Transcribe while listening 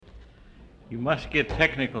You must get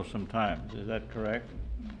technical sometimes, is that correct?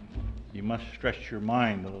 You must stretch your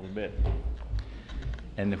mind a little bit.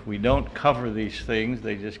 And if we don't cover these things,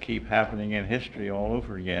 they just keep happening in history all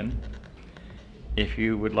over again. If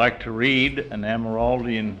you would like to read an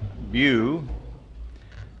Amyraldian view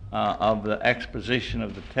of the exposition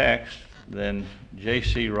of the text, then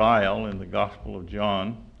J.C. Ryle in the Gospel of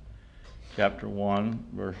John, chapter 1,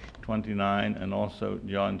 verse 29, and also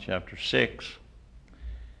John chapter 6.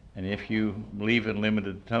 And if you believe in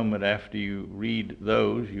limited atonement after you read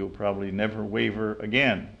those, you'll probably never waver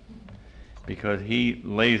again, because he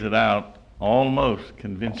lays it out almost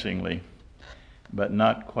convincingly, but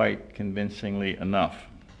not quite convincingly enough.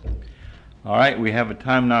 All right, we have a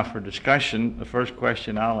time now for discussion. The first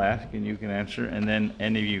question I'll ask, and you can answer, and then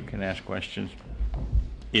any of you can ask questions,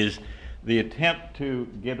 is the attempt to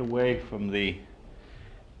get away from the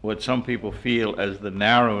what some people feel as the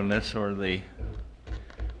narrowness or the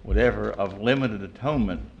whatever of limited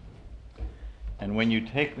atonement. And when you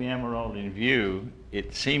take the Amyraldian view,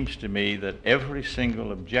 it seems to me that every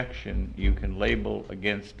single objection you can label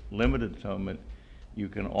against limited atonement, you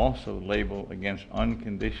can also label against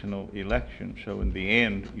unconditional election. So in the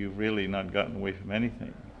end, you've really not gotten away from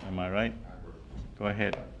anything. Am I right? Go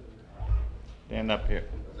ahead. Stand up here.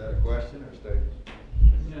 Is that a question or a statement?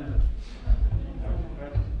 Yeah.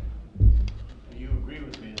 Do you agree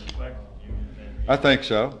with me in the question? I think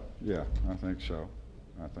so. Yeah, I think so.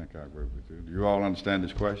 I think I agree with you. Do you all understand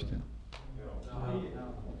this question?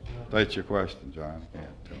 State your question, John.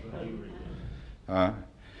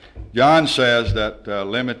 John says that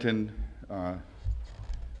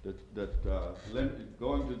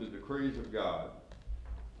going to the decrees of God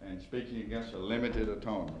and speaking against a limited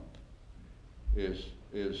atonement is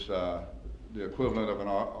the equivalent of an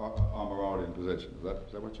Amyraldian position. Is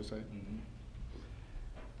that what you're saying? Mm-hmm.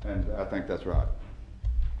 And I think that's right.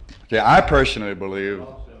 See, I personally believe.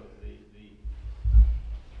 Also,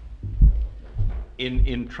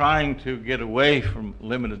 in trying to get away from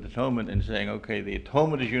limited atonement and saying, okay, the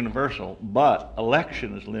atonement is universal, but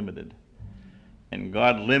election is limited, and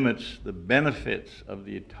God limits the benefits of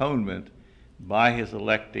the atonement by his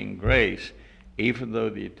electing grace, even though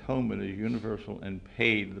the atonement is universal and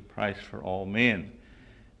paid the price for all men.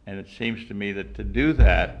 And it seems to me that to do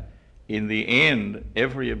that, in the end,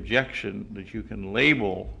 every objection that you can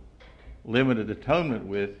label limited atonement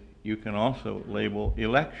with, you can also label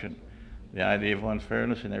election. The idea of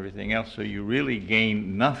unfairness and everything else, so you really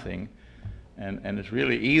gain nothing, and it's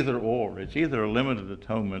really either or. It's either a limited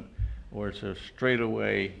atonement or it's a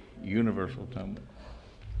straightaway universal atonement.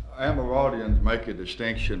 Amyraldians make a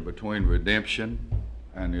distinction between redemption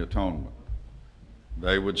and the atonement.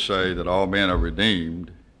 They would say that all men are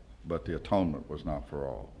redeemed, but the atonement was not for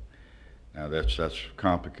all. Now that's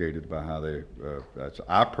complicated by how they.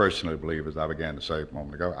 I personally believe, as I began to say a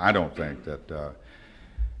moment ago, I don't think that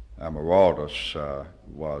Amyraldus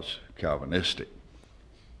was Calvinistic,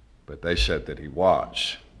 but they said that he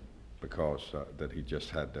was, because that he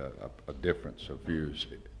just had a difference of views,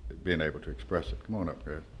 being able to express it. Come on up,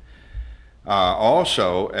 Chris.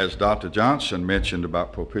 Also, as Dr. Johnson mentioned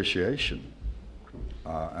about propitiation,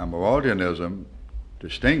 Amyraldianism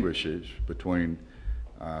distinguishes between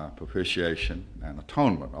propitiation and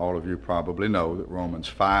atonement. All of you probably know that Romans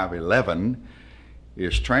 5:11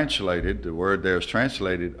 is translated, the word there is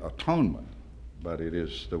translated atonement, but it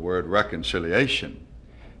is the word reconciliation.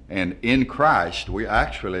 And in Christ, we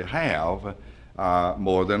actually have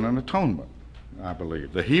more than an atonement, I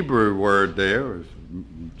believe. The Hebrew word there is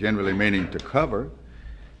generally meaning to cover,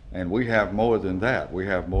 and we have more than that. We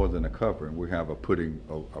have more than a covering. We have a putting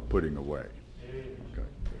away. Okay.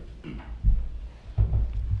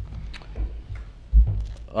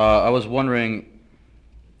 I was wondering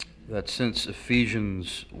that since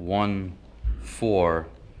Ephesians 1:4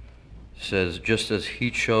 says, just as he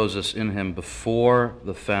chose us in him before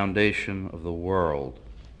the foundation of the world,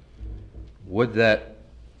 would that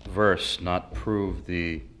verse not prove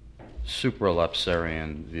the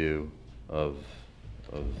supralapsarian view of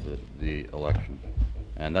the election?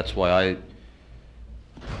 And that's why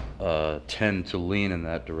I tend to lean in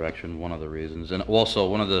that direction, one of the reasons. And also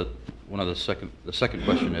the second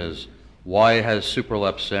question is, why has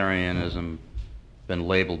supralapsarianism been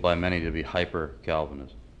labeled by many to be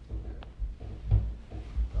hyper-Calvinism?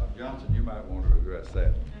 Johnson, you might want to address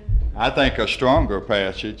that. I think a stronger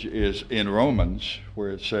passage is in Romans,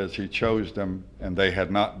 where it says he chose them and they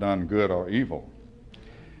had not done good or evil.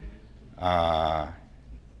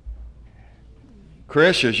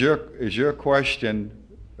 Chris, is your question,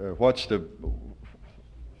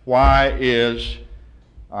 why is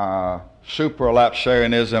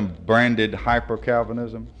supralapsarianism branded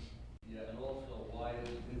hyper-Calvinism? Yeah, and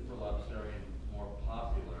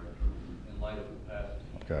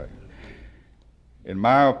Okay. In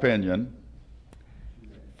my opinion,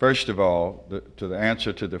 first of all, the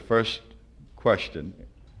answer to the first question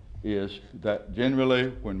is that generally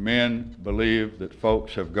when men believe that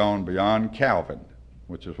folks have gone beyond Calvin,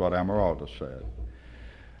 which is what Amaraldo said,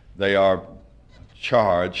 they are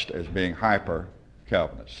charged as being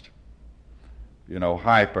hyper-Calvinist. You know,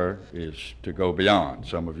 hyper is to go beyond.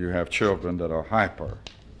 Some of you have children that are hyper,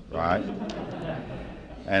 right?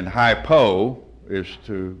 And hypo is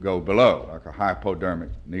to go below, like a hypodermic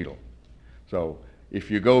needle. So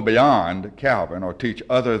if you go beyond Calvin or teach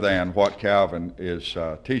other than what Calvin is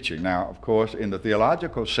teaching. Now, of course, in the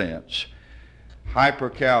theological sense,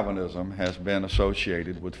 hyper-Calvinism has been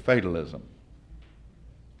associated with fatalism.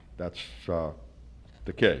 That's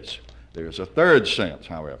the case. There's a third sense,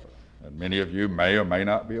 however, and many of you may or may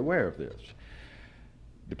not be aware of this.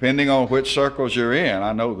 Depending on which circles you're in,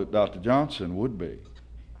 I know that Dr. Johnson would be.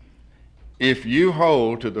 If you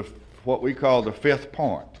hold to what we call the fifth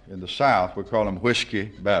point, in the South we call them Whiskey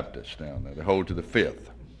Baptists down there. They hold to the fifth.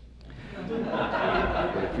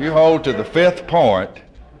 But if you hold to the fifth point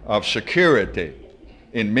of security,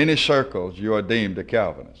 in many circles you are deemed a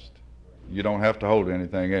Calvinist. You don't have to hold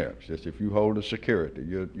anything else. Just if you hold to security,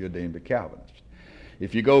 you're deemed a Calvinist.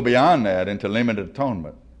 If you go beyond that into limited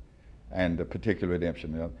atonement and the particular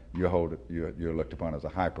redemption, you're looked upon as a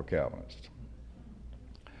hyper-Calvinist.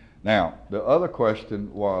 Now, the other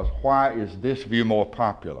question was, why is this view more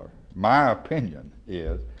popular? My opinion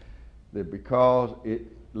is that because it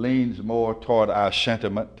leans more toward our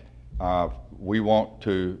sentiment of we want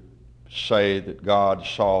to say that God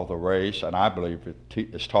saw the race, and I believe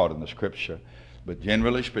it's taught in the Scripture, but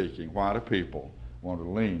generally speaking, why do people want to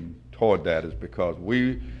lean toward that is because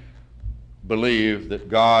we believe that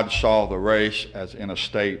God saw the race as in a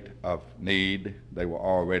state of need. They were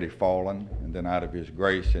already fallen, and then out of his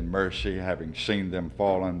grace and mercy, having seen them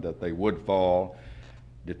fallen, that they would fall,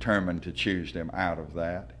 determined to choose them out of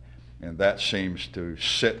that. And that seems to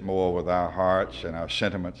sit more with our hearts and our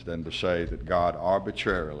sentiments than to say that God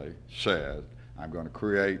arbitrarily says, I'm going to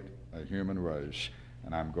create a human race,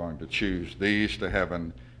 and I'm going to choose these to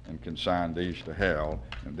heaven and consign these to hell,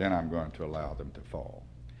 and then I'm going to allow them to fall.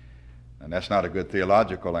 And that's not a good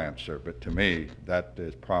theological answer, but to me, that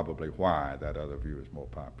is probably why that other view is more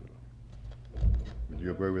popular. Would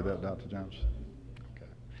you agree with that, Dr. Johnson? Okay.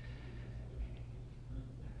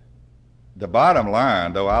 The bottom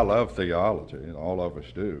line, though I love theology, and all of us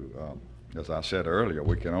do, as I said earlier,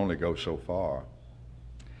 we can only go so far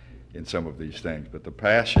in some of these things. But the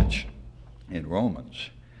passage in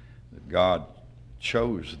Romans, that God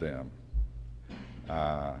chose them,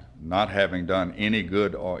 not having done any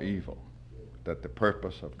good or evil, that the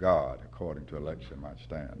purpose of God, according to election, might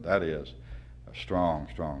stand. That is a strong,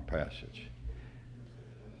 strong passage.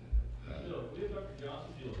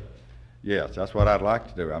 Yes, that's what I'd like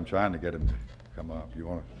to do. I'm trying to get him to come up. You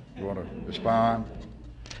want to respond?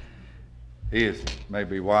 He is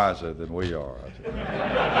maybe wiser than we are.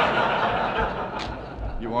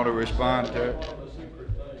 You want to respond to it?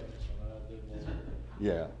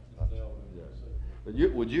 Yeah. But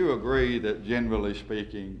would you agree that generally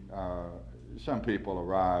speaking, some people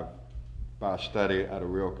arrive by study at a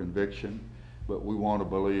real conviction, but we want to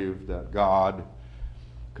believe that God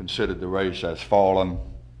considered the race as fallen?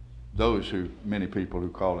 Many people who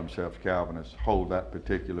call themselves Calvinists hold that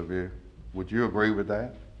particular view. Would you agree with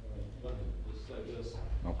that? Let me just say this.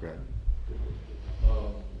 Okay.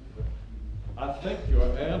 I think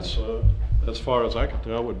your answer, as far as I can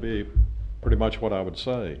tell, would be pretty much what I would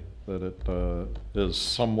say, that it is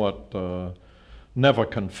somewhat never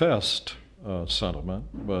confessed sentiment,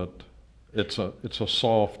 but it's a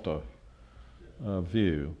softer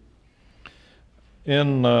view.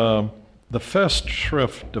 In the first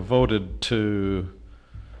shrift devoted to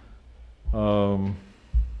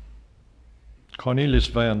Cornelius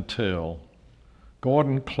Van Til,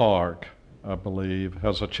 Gordon Clark, I believe,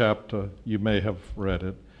 has a chapter, you may have read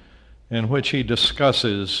it, in which he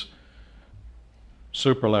discusses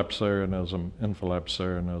supralapsarianism,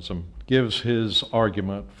 infralapsarianism, gives his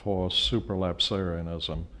argument for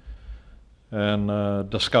supralapsarianism, and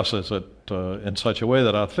discusses it in such a way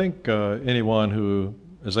that I think anyone who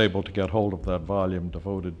is able to get hold of that volume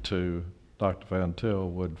devoted to Dr. Van Til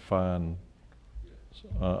would find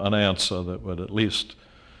an answer that would at least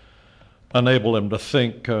enable him to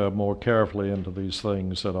think more carefully into these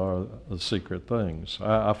things that are the secret things.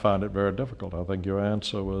 I find it very difficult. I think your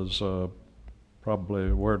answer was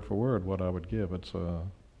probably word for word what I would give. It's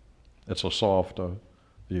a softer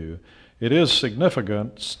view. It is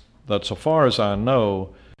significant that, so far as I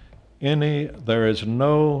know, there is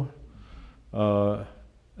no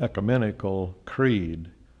ecumenical creed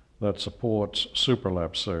that supports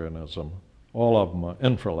supralapsarianism. All of them are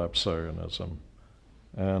infralapsarianism.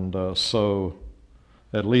 And so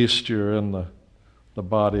at least you're in the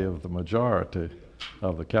body of the majority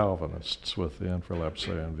of the Calvinists with the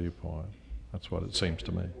infralapsarian viewpoint. That's what it seems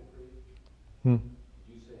to me.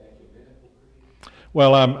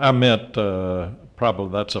 Well, I meant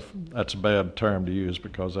probably that's a bad term to use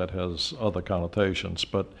because that has other connotations.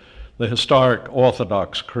 But the historic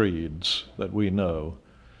Orthodox creeds that we know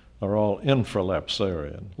are all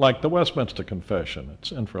infralapsarian, like the Westminster Confession.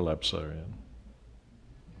 It's infralapsarian.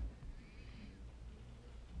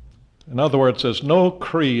 In other words, there's no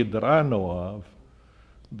creed that I know of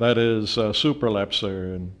that is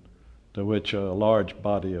supralapsarian to which a large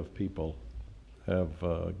body of people have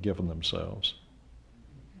given themselves.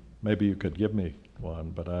 Maybe you could give me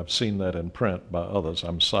one, but I've seen that in print by others.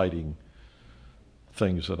 I'm citing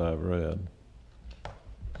things that I've read.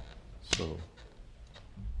 So.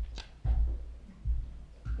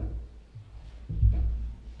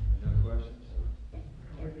 Any questions?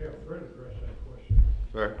 I'd like to have Fred address that question.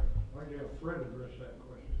 Sir? I'd like to have Fred address that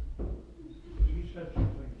question. He said some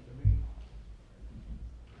things to me.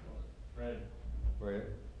 Fred, Fred?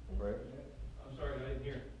 Fred? I'm sorry, I didn't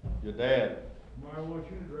hear. Your dad, Well, I want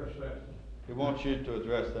you to address that. he wants you to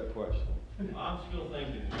address that question. I'm still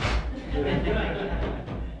thinking.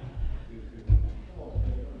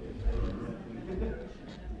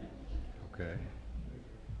 Okay.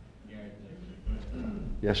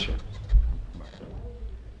 Yes, sir.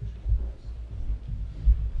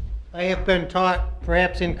 I have been taught,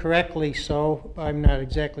 perhaps incorrectly so, I'm not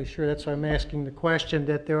exactly sure, that's why I'm asking the question,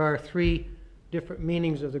 that there are three different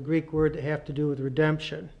meanings of the Greek word that have to do with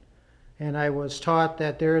redemption. And I was taught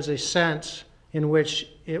that there is a sense in which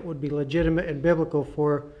it would be legitimate and biblical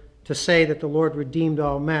to say that the Lord redeemed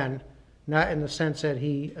all men, not in the sense that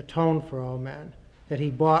he atoned for all men, that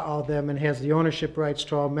he bought all them and has the ownership rights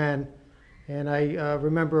to all men. And I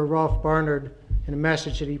remember Rolf Barnard in a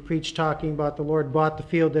message that he preached talking about the Lord bought the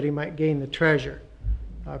field that he might gain the treasure.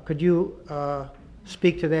 Could you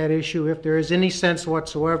speak to that issue, if there is any sense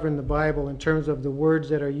whatsoever in the Bible in terms of the words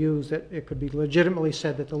that are used, that it could be legitimately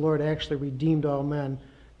said that the Lord actually redeemed all men,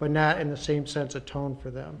 but not in the same sense atoned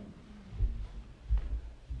for them?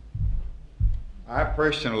 I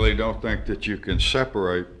personally don't think that you can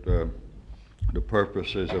separate the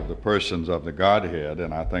purposes of the persons of the Godhead,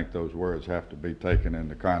 and I think those words have to be taken in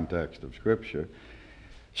the context of Scripture.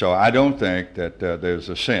 So I don't think that there's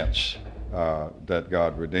a sense that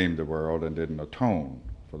God redeemed the world and didn't atone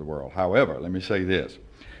for the world. However, let me say this.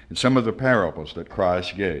 In some of the parables that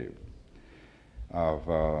Christ gave of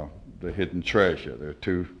the hidden treasure, there are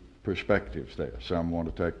two perspectives there. Some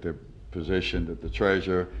want to take the position that the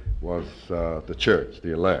treasure was the church,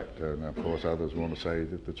 the elect, and of course others want to say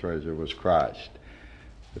that the treasure was Christ.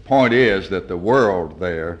 The point is that the world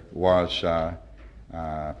there was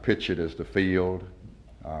pictured as the field,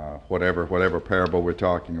 whatever parable we're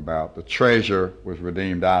talking about. The treasure was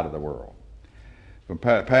redeemed out of the world. From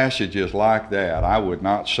passages like that, I would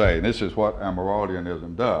not say, and this is what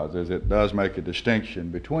Amyraldianism does, is it does make a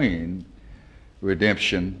distinction between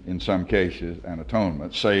redemption in some cases and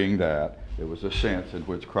atonement, saying that there was a sense in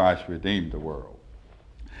which Christ redeemed the world.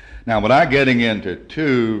 Now, without getting into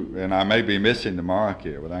too, and I may be missing the mark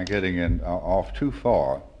here, without getting off too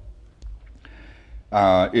far,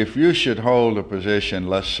 if you should hold a position,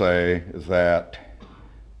 let's say, that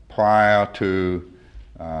prior to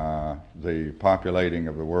the populating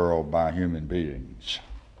of the world by human beings,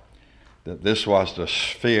 that this was the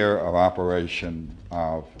sphere of operation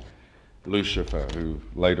of Lucifer, who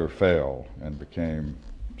later fell and became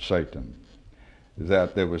Satan,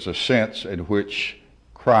 that there was a sense in which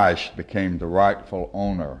Christ became the rightful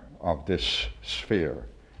owner of this sphere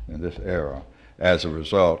in this era as a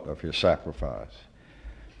result of his sacrifice.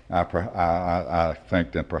 I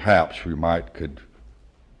think that perhaps we could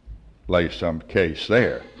lay some case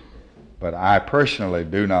there. But I personally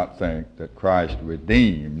do not think that Christ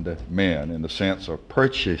redeemed men in the sense of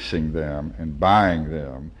purchasing them and buying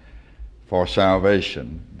them for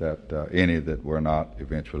salvation, that any that were not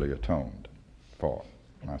eventually atoned for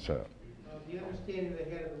myself. The understanding they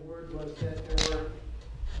had of the word was that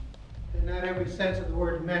not every sense of the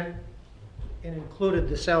word meant and included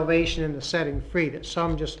the salvation and the setting free, that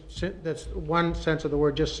that's one sense of the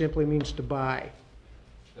word just simply means to buy.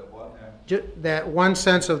 That one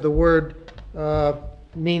sense of the word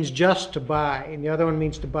means just to buy, and the other one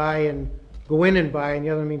means to buy and go in and buy, and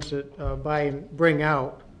the other means to buy and bring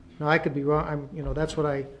out. Now, I could be wrong. That's what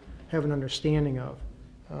I have an understanding of.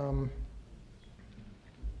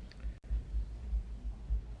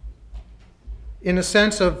 In a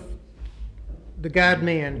sense of the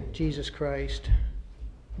God-man, Jesus Christ,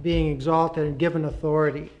 being exalted and given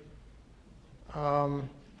authority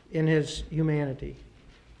in his humanity,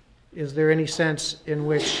 is there any sense in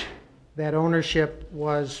which that ownership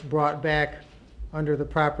was brought back under the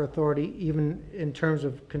proper authority, even in terms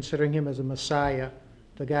of considering him as a Messiah,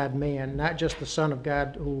 the God-man, not just the Son of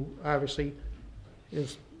God, who obviously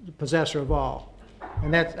is the possessor of all?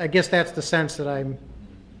 And that's, I guess that's the sense that I'm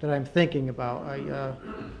thinking about.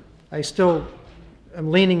 I still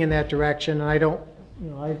am leaning in that direction, and I don't,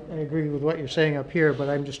 I agree with what you're saying up here, but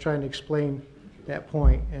I'm just trying to explain that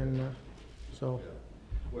point, and so.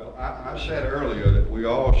 Well, I said earlier that we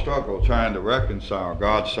all struggle trying to reconcile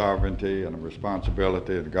God's sovereignty and the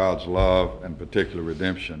responsibility of God's love and particular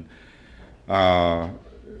redemption. And,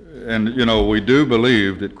 we do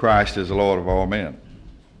believe that Christ is the Lord of all men.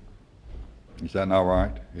 Is that not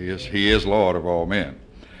right? He is Lord of all men.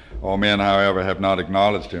 All men, however, have not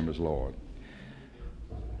acknowledged him as Lord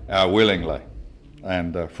willingly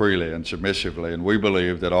and freely and submissively. And we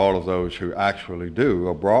believe that all of those who actually do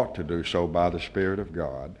are brought to do so by the Spirit of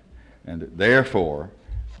God, and that therefore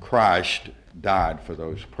Christ died for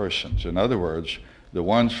those persons. In other words, the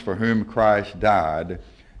ones for whom Christ died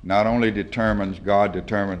not only God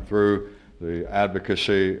determined through the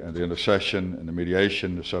advocacy and the intercession and the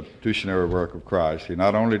mediation, the substitutionary work of Christ, he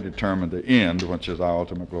not only determined the end, which is our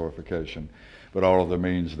ultimate glorification, but all of the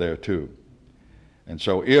means thereto. And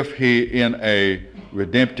so if he, in a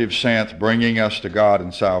redemptive sense, bringing us to God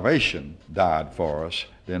in salvation, died for us,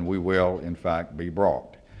 then we will, in fact, be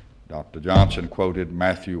brought. Dr. Johnson quoted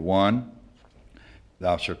Matthew 1,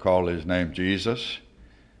 "Thou shalt call his name Jesus."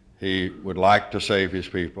 He would like to save his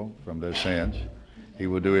people from their sins. He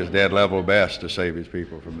will do his dead level best to save his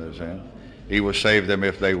people from their sins. He will save them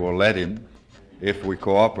if they will let him, if we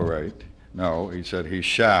cooperate. No, he said he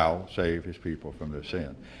shall save his people from their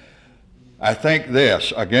sins. I think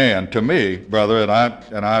this, again, to me, brother, and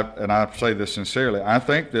I say this sincerely, I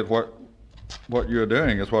think that what you're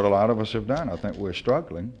doing is what a lot of us have done. I think we're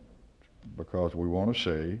struggling because we want to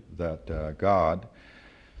see that God,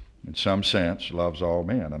 in some sense, loves all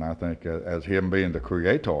men. And I think as him being the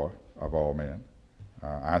creator of all men,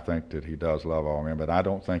 I think that he does love all men, but I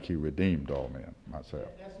don't think he redeemed all men myself.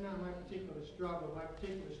 That's not my particular struggle. My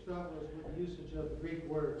particular struggle is with the usage of the Greek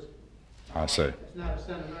words. I see. It's not a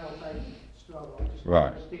sentimental type struggle. I just Right.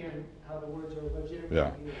 want to understand how the words are legitimately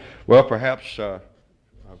Yeah. used. Well, perhaps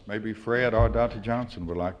maybe Fred or Dr. Johnson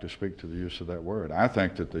would like to speak to the use of that word. I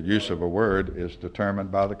think that the use of a word is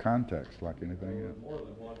determined by the context, like anything else. More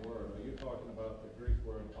than one word. Are you talking about the Greek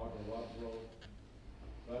word agorazo?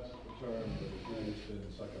 That's the term that is used in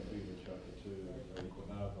 2 Peter chapter 2, where he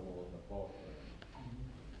denied the Lord in the fourth place.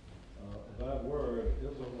 That word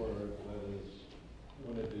is a word that is,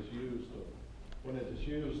 when it is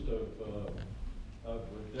used of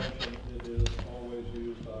redemption, it is always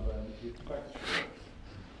used of an effectual.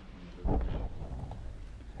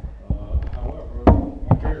 However,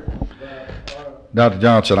 Dr.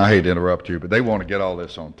 Johnson, I hate to interrupt you, but they want to get all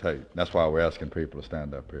this on tape. That's why we're asking people to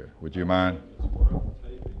stand up here. Would you mind?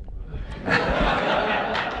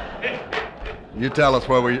 You tell us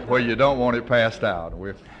where you don't want it passed out.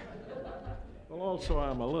 Well, also,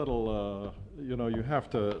 I'm a little, you have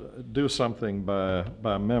to do something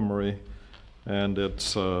by memory, and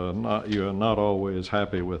it's you're not always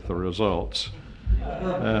happy with the results.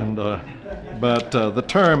 And but the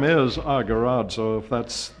term is agorazo.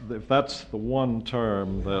 If that's the one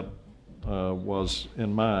term that was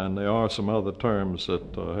in mind, there are some other terms that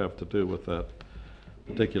have to do with that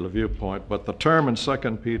particular viewpoint. But the term in 2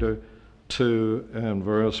 Peter 2 and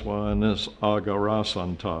verse 1 is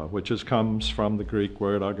agorasanta, which comes from the Greek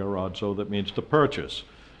word agorazo, that means to purchase.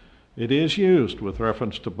 It is used with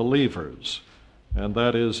reference to believers, and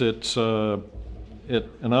that is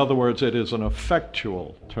in other words, it is an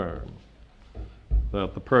effectual term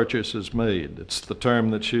that the purchase is made. It's the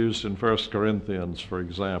term that's used in 1 Corinthians, for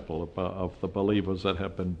example, of the believers that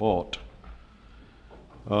have been bought.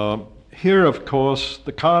 Here, of course,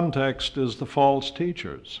 the context is the false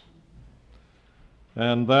teachers.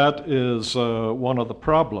 And that is one of the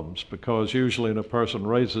problems, because usually when a person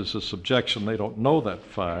raises this objection, they don't know that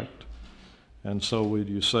fact. And so would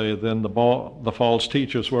you say then the false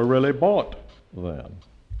teachers were really bought then?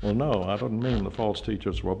 Well, no, I don't mean the false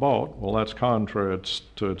teachers were bought. Well, that's contrary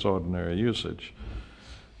to its ordinary usage.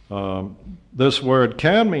 This word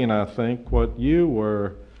can mean, I think, what you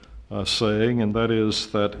were saying, and that is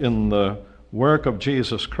that in the work of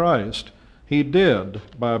Jesus Christ, he did,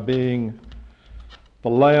 by being the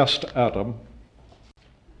last Adam,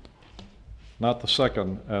 not the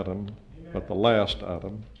second Adam, but the last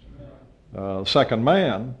Adam, second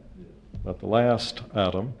man, But the last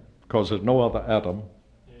Adam, because there's no other Adam,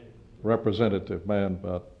 representative man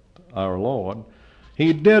but our Lord,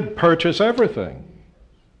 he did purchase everything.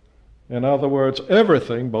 In other words,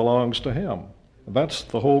 everything belongs to him. That's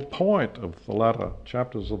the whole point of the latter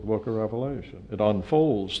chapters of the book of Revelation. It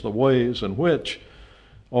unfolds the ways in which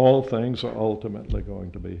all things are ultimately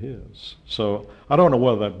going to be his. So I don't know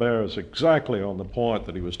whether that bears exactly on the point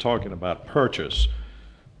that he was talking about purchase,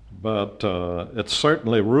 but it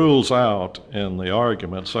certainly rules out in the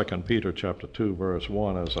argument 2 Peter chapter 2, verse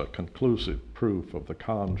 1 as a conclusive proof of the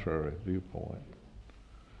contrary viewpoint,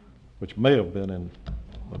 which may have been in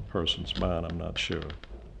the person's mind, I'm not sure.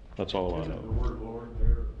 That's all I Isn't the know. word Lord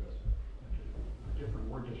there a different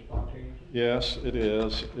word, despotes? Yes, it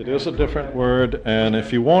is. It is a different word, and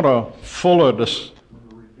if you want a fuller The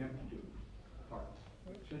redemptive part.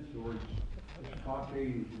 Since the word despotes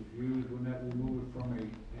is used, wouldn't that remove it from a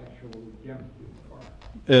actual redemptive part?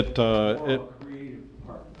 Or a creative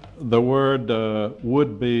part? the word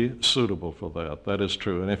would be suitable for that. That is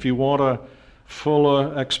true. And if you want a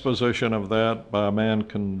fuller exposition of that by a man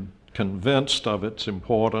convinced of its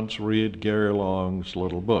importance, read Gary Long's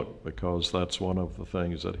little book, because that's one of the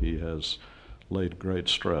things that he has laid great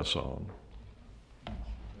stress on.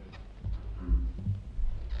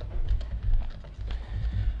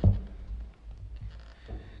 A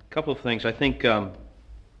couple of things. I think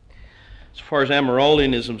as far as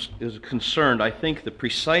Amyrolianism is concerned, I think the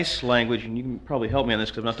precise language, and you can probably help me on this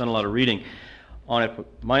because I've not done a lot of reading on it, but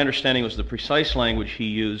my understanding was the precise language he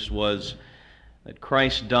used was that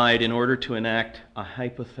Christ died in order to enact a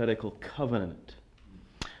hypothetical covenant,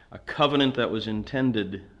 a covenant that was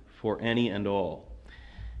intended for any and all,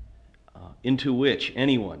 into which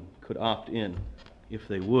anyone could opt in if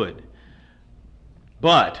they would.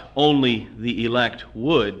 But only the elect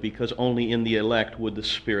would, because only in the elect would the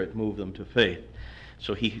Spirit move them to faith.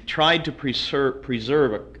 So he tried to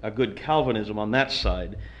preserve a good Calvinism on that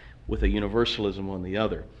side with a universalism on the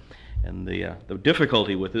other. And the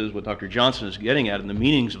difficulty with it is what Dr. Johnson is getting at in the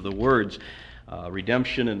meanings of the words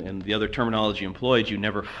redemption and the other terminology employed. You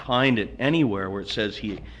never find it anywhere where it says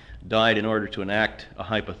he died in order to enact a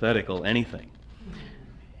hypothetical anything.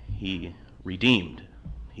 He redeemed.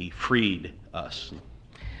 He freed us.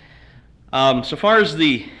 So far as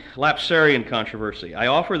the lapsarian controversy, I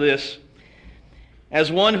offer this as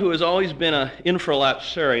one who has always been an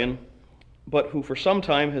infralapsarian, but who for some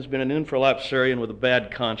time has been an infralapsarian with a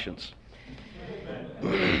bad conscience.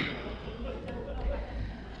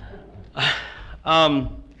 The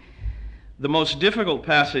most difficult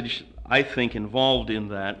passage, I think, involved in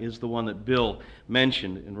that is the one that Bill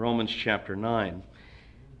mentioned in Romans chapter 9,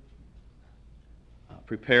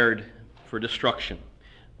 prepared for destruction.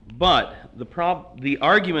 But the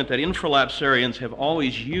argument that infralapsarians have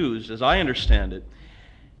always used, as I understand it,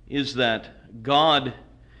 is that God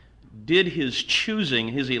did his choosing,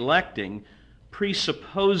 his electing,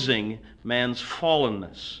 presupposing man's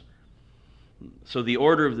fallenness. So the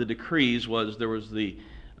order of the decrees was the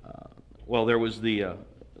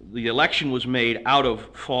election was made out of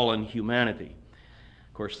fallen humanity.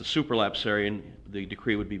 Of course, the supralapsarian, the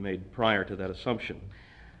decree would be made prior to that assumption.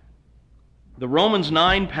 The Romans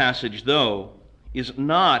 9 passage, though, is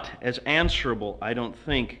not as answerable, I don't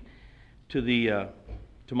think, to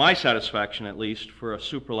my satisfaction at least, for a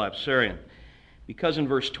supralapsarian. Because in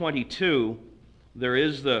verse 22, there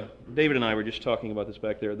is David and I were just talking about this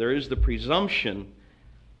back there is the presumption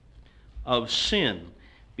of sin,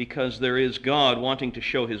 because there is God wanting to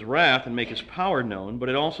show his wrath and make his power known, but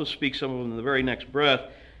it also speaks of in the very next breath,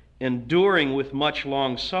 enduring with much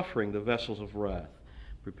long suffering the vessels of wrath,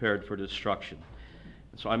 prepared for destruction.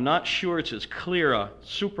 So I'm not sure it's as clear a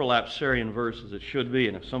supralapsarian verse as it should be,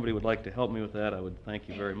 and if somebody would like to help me with that, I would thank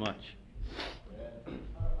you very much. I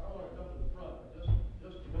want to come to the front,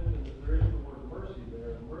 just to mention that there is the word mercy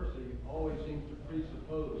there, and mercy always seems to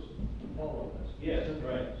presuppose fallenness. Yes,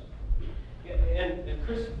 right. And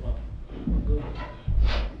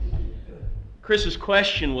Chris's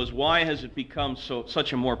question was, why has it become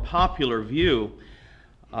such a more popular view,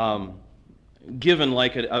 given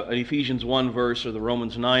like an Ephesians 1 verse or the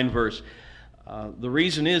Romans 9 verse? The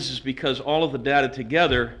reason is because all of the data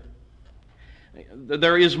together,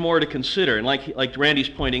 there is more to consider. And like Randy's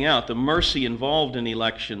pointing out, the mercy involved in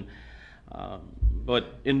election,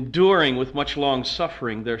 but enduring with much long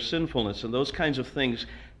suffering their sinfulness, and those kinds of things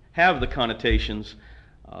have the connotations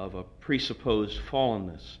of a presupposed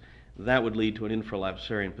fallenness. That would lead to an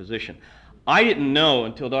infralapsarian position. I didn't know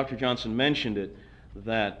until Dr. Johnson mentioned it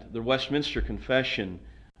that the Westminster Confession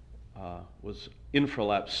was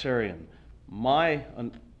infralapsarian. I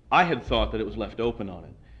had thought that it was left open on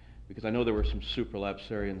it, because I know there were some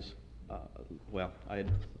supralapsarians well, I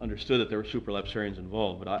had understood that there were supralapsarians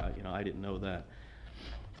involved, but I didn't know that.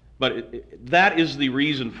 But that is the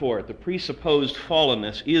reason for it. The presupposed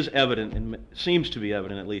fallenness is evident, and seems to be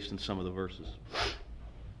evident, at least in some of the verses.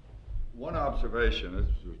 One observation,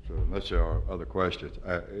 unless there are other questions,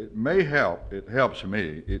 it may help, it helps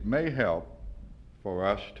me, it may help for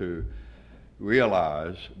us to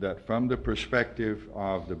realize that from the perspective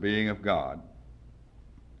of the being of God,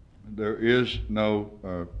 there is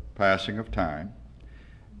no passing of time.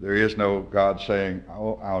 There is no God saying,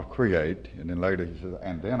 I'll create, and then later he says,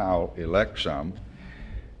 and then I'll elect some.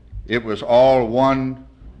 It was all one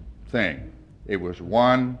thing. It was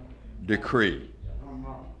one decree.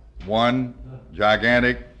 One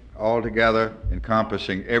gigantic, altogether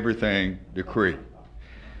encompassing everything decree.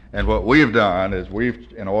 And what we've done is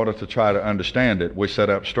in order to try to understand it, we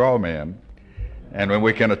set up straw men, and when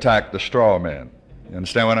we can attack the straw men. You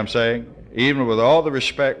understand what I'm saying? Even with all the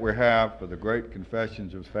respect we have for the great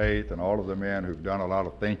confessions of faith and all of the men who've done a lot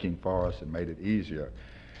of thinking for us and made it easier,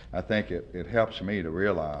 I think it helps me to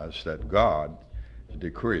realize that God's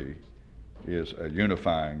decree is a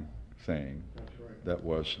unifying thing that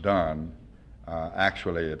was done.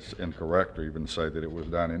 Actually, it's incorrect to even say that it was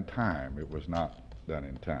done in time. It was not done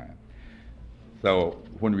in time. So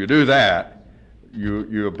when we do that,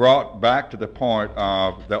 you're brought back to the point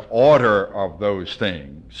of the order of those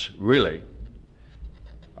things, really,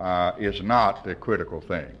 is not the critical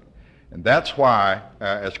thing. And that's why,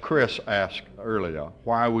 as Chris asked earlier,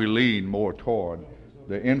 why we lean more toward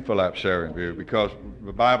the infralapsarian view, because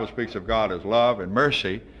the Bible speaks of God as love and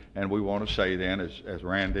mercy, and we want to say then, as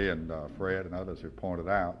Randy and Fred and others have pointed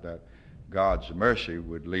out, that God's mercy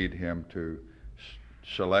would lead him to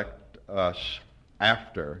select us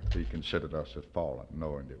after he considered us as fallen,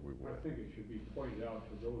 knowing that we would. I think it should be pointed out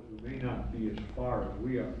to those who may not be as far as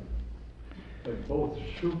we are, that both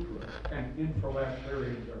supra and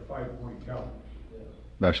infralapsarians are 5-point Calvinists.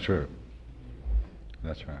 That's true.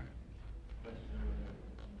 That's right.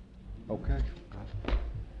 Okay.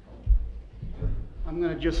 I'm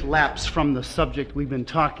going to just lapse from the subject we've been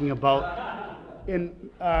talking about and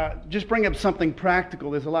just bring up something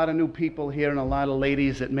practical. There's a lot of new people here and a lot of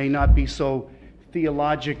ladies that may not be so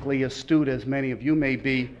theologically astute as many of you may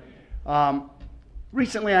be.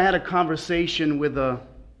 Recently I had a conversation with a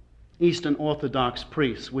Eastern Orthodox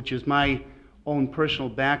priest, which is my own personal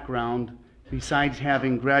background, besides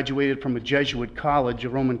having graduated from a Jesuit college, a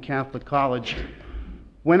Roman Catholic college.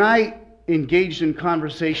 When I engaged in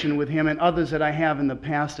conversation with him and others that I have in the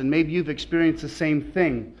past, and maybe you've experienced the same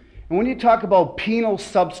thing, and when you talk about penal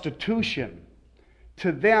substitution,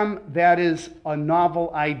 to them, that is a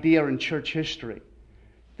novel idea in church history,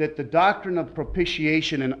 that the doctrine of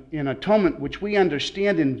propitiation and atonement, which we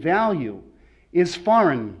understand and value, is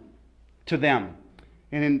foreign to them.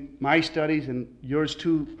 And in my studies, and yours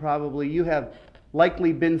too probably, you have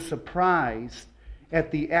likely been surprised at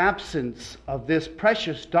the absence of this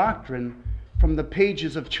precious doctrine from the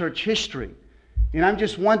pages of church history. And I'm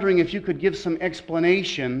just wondering if you could give some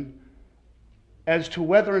explanation as to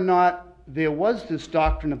whether or not there was this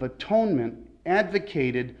doctrine of atonement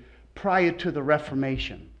advocated prior to the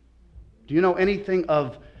Reformation. Do you know anything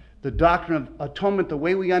of the doctrine of atonement, the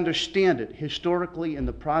way we understand it historically in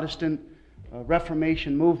the Protestant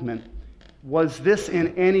Reformation movement? Was this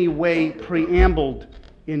in any way preambled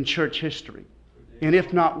in church history? And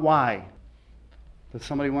if not, why? Does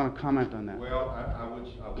somebody want to comment on that? Well,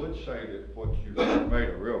 I would say that what you made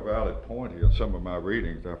a real valid point here. In some of my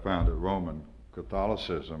readings, I found that Roman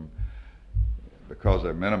Catholicism, because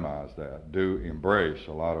they minimize that, do embrace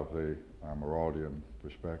a lot of the Amyraldian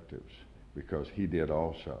perspectives, because he did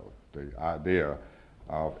also. The idea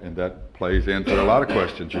of, and that plays into a lot of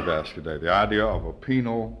questions you've asked today, the idea of a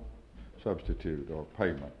penal substitute or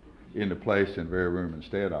payment in the place and very room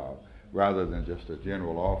instead of, rather than just a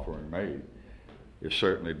general offering made, is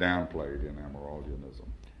certainly downplayed in Amyraldianism.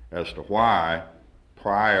 As to why,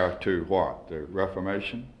 prior to what? The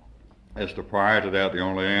Reformation? As to prior to that, the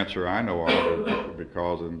only answer I know of is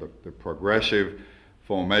because in the progressive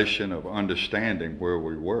formation of understanding where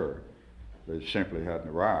we were, they simply hadn't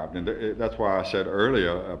arrived. And that's why I said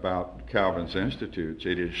earlier about Calvin's Institutes.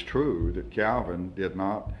 It is true that Calvin did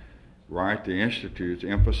not write the Institutes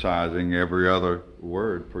emphasizing every other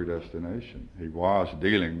word predestination. He was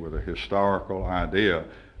dealing with a historical idea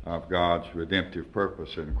of God's redemptive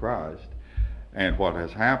purpose in Christ. And what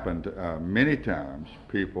has happened many times,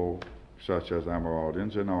 people such as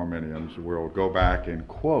Amyraldians and Arminians will go back and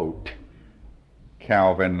quote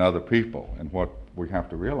Calvin and other people. And what we have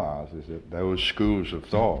to realize is that those schools of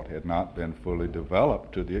thought had not been fully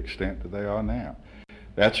developed to the extent that they are now.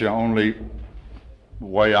 That's the only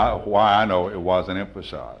why I know it wasn't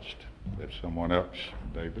emphasized. If someone else,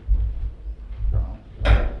 David? John?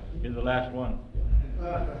 You're the last one.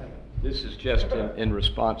 This is just in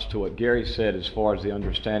response to what Gary said as far as the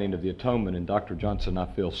understanding of the atonement, and Dr. Johnson, I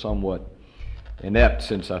feel somewhat inept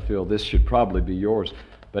since I feel this should probably be yours.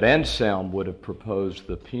 But Anselm would have proposed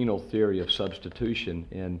the penal theory of substitution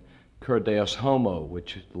in Cur Deus Homo,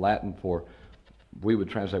 which is Latin for, we would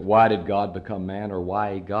translate, why did God become man, or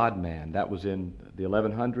why God man? That was in the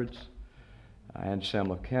 1100s.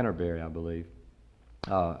 Anselm of Canterbury, I believe.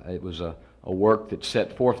 It was a work that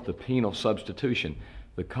set forth the penal substitution.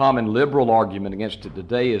 The common liberal argument against it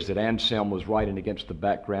today is that Anselm was writing against the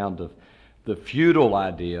background of the feudal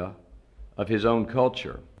idea of his own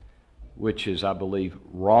culture, which is, I believe,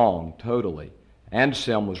 wrong totally.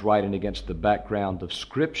 Anselm was writing against the background of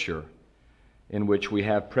Scripture, in which we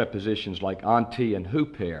have prepositions like anti and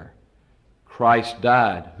huper. Christ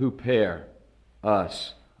died, huper,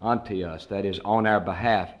 us, anti us, that is, on our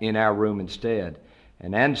behalf, in our room instead.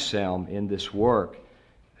 And Anselm, in this work,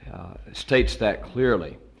 states that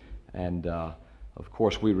clearly. And, of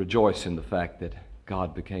course, we rejoice in the fact that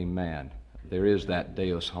God became man. There is that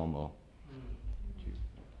Deus Homo.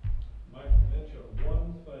 Might mention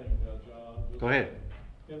one thing, John. Go ahead.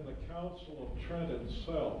 In the Council of Trent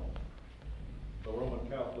itself, the Roman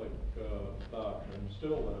Catholic doctrine,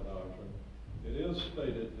 still that doctrine, it is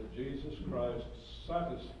stated that Jesus Christ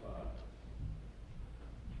satisfied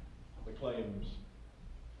the claims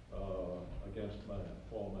against man,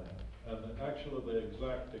 for man. And actually the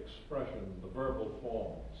exact expression, the verbal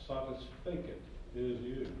form, satisficit, is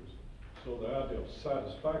used. So the idea of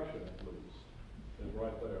satisfaction, at least, is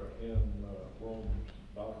right there in Rome's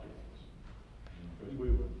documents, which we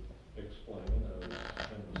would explain as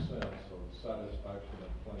in the sense of satisfaction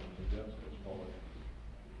of claims against us, call it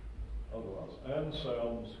otherwise.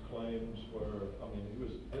 Anselm's claims were,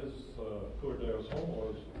 his Cur Deus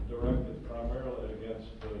Homo is directed primarily against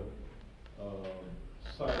the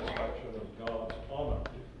satisfaction of God's honor.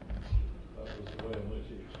 That was the way in which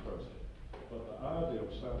he expressed it. But the idea of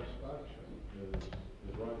satisfaction is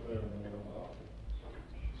right there in the doctrine.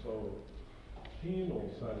 So penal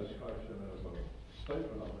satisfaction as a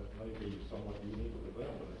statement of it may be somewhat unique to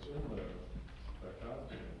them, but it's in their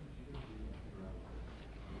content.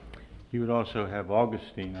 You would also have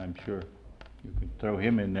Augustine, I'm sure. You could throw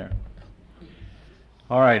him in there.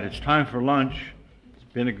 All right, it's time for lunch.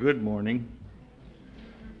 It's been a good morning.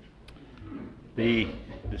 The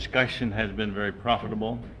discussion has been very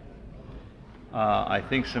profitable. I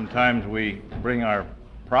think sometimes we bring our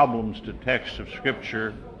problems to texts of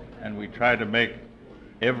Scripture and we try to make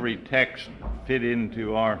every text fit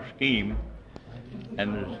into our scheme.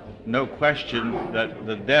 And there's no question that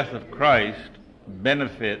the death of Christ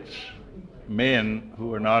benefits men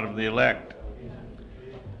who are not of the elect.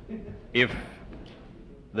 If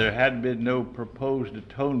there had been no proposed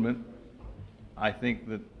atonement, I think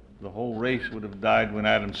that the whole race would have died when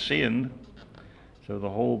Adam sinned. So the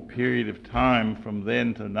whole period of time from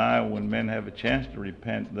then to now, when men have a chance to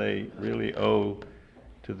repent, they really owe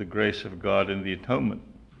to the grace of God in the atonement.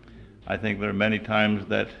 I think there are many times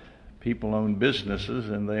that people own businesses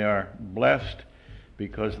and they are blessed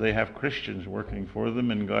because they have Christians working for them,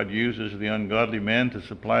 and God uses the ungodly man to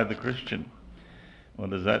supply the Christian. Well,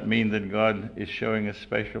 does that mean that God is showing a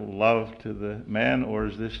special love to the man, or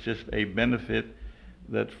is this just a benefit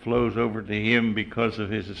that flows over to him because of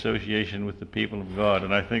his association with the people of God?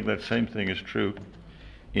 And I think that same thing is true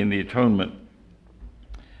in the atonement.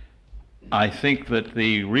 I think that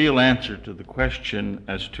the real answer to the question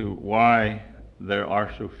as to why there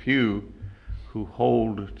are so few who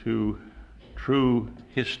hold to true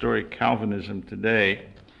historic Calvinism today,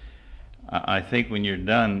 I think when you're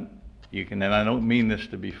done, you can, and I don't mean this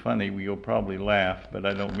to be funny, you'll probably laugh, but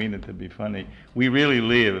I don't mean it to be funny. We really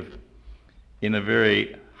live in a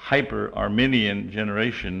very hyper-Arminian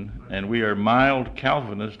generation, and we are mild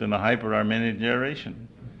Calvinist in a hyper-Arminian generation.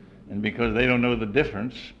 And because they don't know the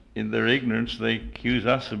difference, in their ignorance, they accuse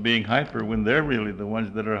us of being hyper when they're really the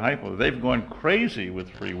ones that are hypo. They've gone crazy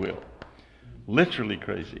with free will, literally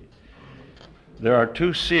crazy. There are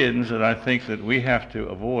two sins that I think that we have to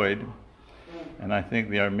avoid, and I think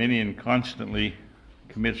the Arminian constantly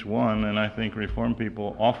commits one, and I think Reformed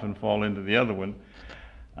people often fall into the other one.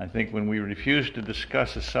 I think when we refuse to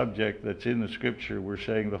discuss a subject that's in the Scripture, we're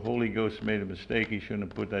saying the Holy Ghost made a mistake, he shouldn't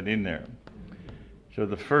have put that in there. So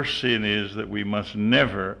the first sin is that we must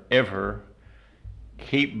never, ever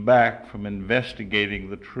keep back from investigating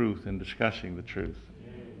the truth and discussing the truth.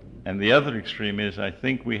 And the other extreme is I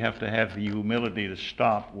think we have to have the humility to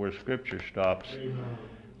stop where Scripture stops.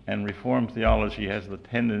 and Reformed theology has the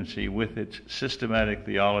tendency, with its systematic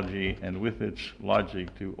theology and with its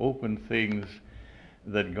logic, to open things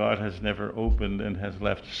that God has never opened and has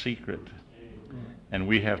left secret. And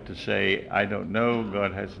we have to say, I don't know,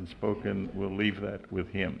 God hasn't spoken, we'll leave that with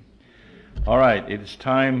Him. All right, it is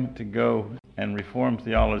time to go, and Reformed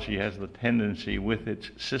theology has the tendency, with its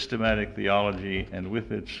systematic theology and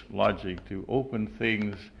with its logic, to open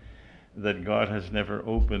things that God has never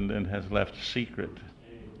opened and has left secret.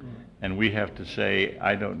 And we have to say,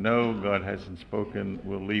 I don't know, God hasn't spoken,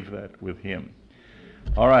 we'll leave that with Him.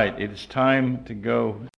 All right, it is time to go.